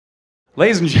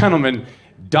Ladies and gentlemen,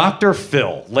 Dr.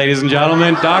 Phil. Ladies and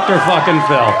gentlemen, Dr. fucking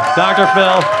Phil. Dr.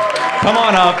 Phil, come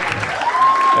on up.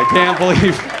 I can't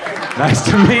believe. Nice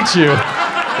to meet you.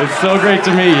 It's so great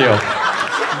to meet you.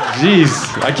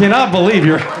 Jeez, I cannot believe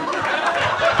you're...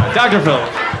 Dr. Phil.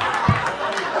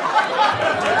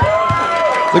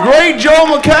 The great Joel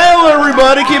McHale,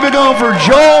 everybody. Keep it going for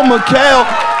Joel McHale.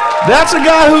 That's a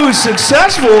guy who is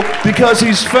successful because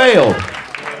he's failed.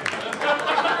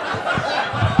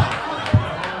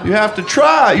 You have to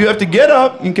try. You have to get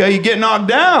up. Okay, you get knocked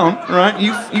down, right?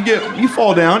 You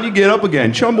fall down. You get up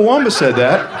again. Chumbawamba said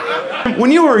that.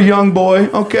 When you were a young boy,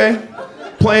 okay,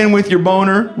 playing with your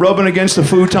boner, rubbing against the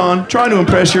futon, trying to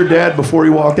impress your dad before he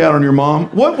walked out on your mom,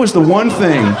 what was the one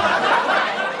thing?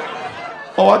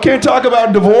 Oh, I can't talk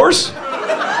about divorce?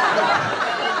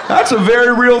 That's a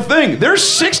very real thing. There's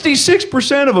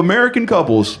 66% of American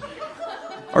couples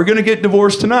are going to get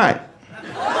divorced tonight.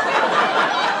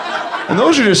 And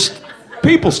those are just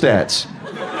people stats.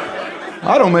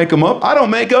 I don't make them up. I don't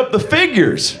make up the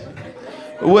figures.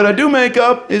 But what I do make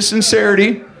up is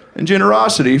sincerity and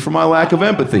generosity for my lack of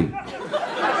empathy.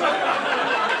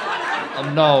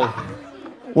 No.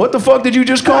 What the fuck did you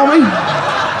just call me?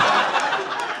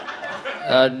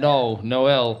 No,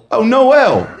 Noel. Oh,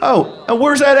 Noel. Oh, and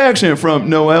where's that accent from,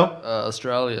 Noel?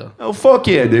 Australia. Oh, fuck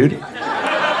yeah, dude.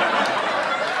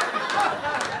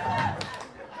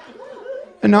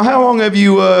 And now, how long have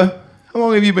you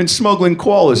been smuggling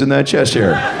koalas in that chest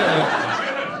hair?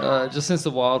 Just since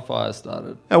the wildfire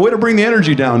started. Now, way to bring the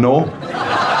energy down, Noel.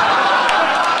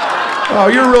 Oh,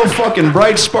 you're a real fucking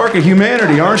bright spark of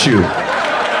humanity, aren't you?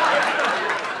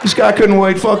 This guy couldn't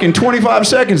wait fucking 25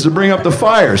 seconds to bring up the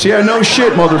fires. Yeah, no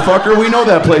shit, motherfucker. We know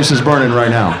that place is burning right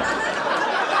now.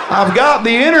 I've got the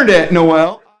internet,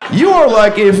 Noel. You are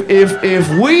like if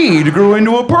weed grew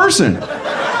into a person.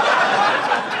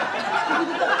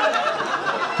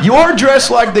 You are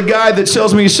dressed like the guy that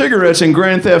sells me cigarettes in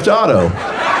Grand Theft Auto.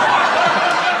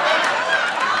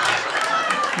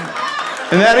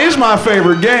 And that is my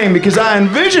favorite game because I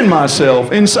envision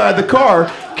myself inside the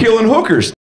car killing hookers.